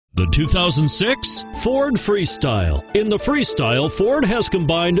The 2006 Ford Freestyle. In the Freestyle, Ford has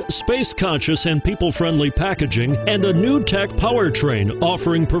combined space-conscious and people-friendly packaging and a new tech powertrain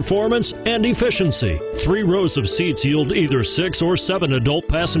offering performance and efficiency. 3 rows of seats yield either 6 or 7 adult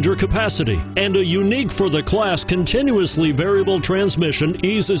passenger capacity, and a unique for the class continuously variable transmission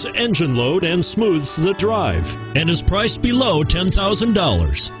eases engine load and smooths the drive, and is priced below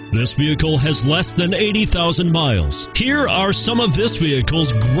 $10,000. This vehicle has less than 80,000 miles. Here are some of this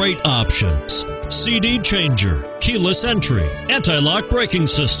vehicle's great options: CD changer, keyless entry, anti-lock braking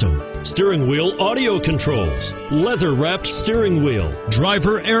system, steering wheel audio controls, leather-wrapped steering wheel,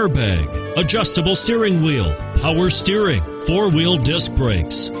 driver airbag, adjustable steering wheel, power steering, 4-wheel disc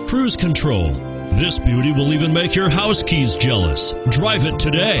brakes, cruise control. This beauty will even make your house keys jealous. Drive it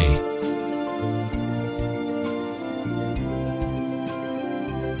today.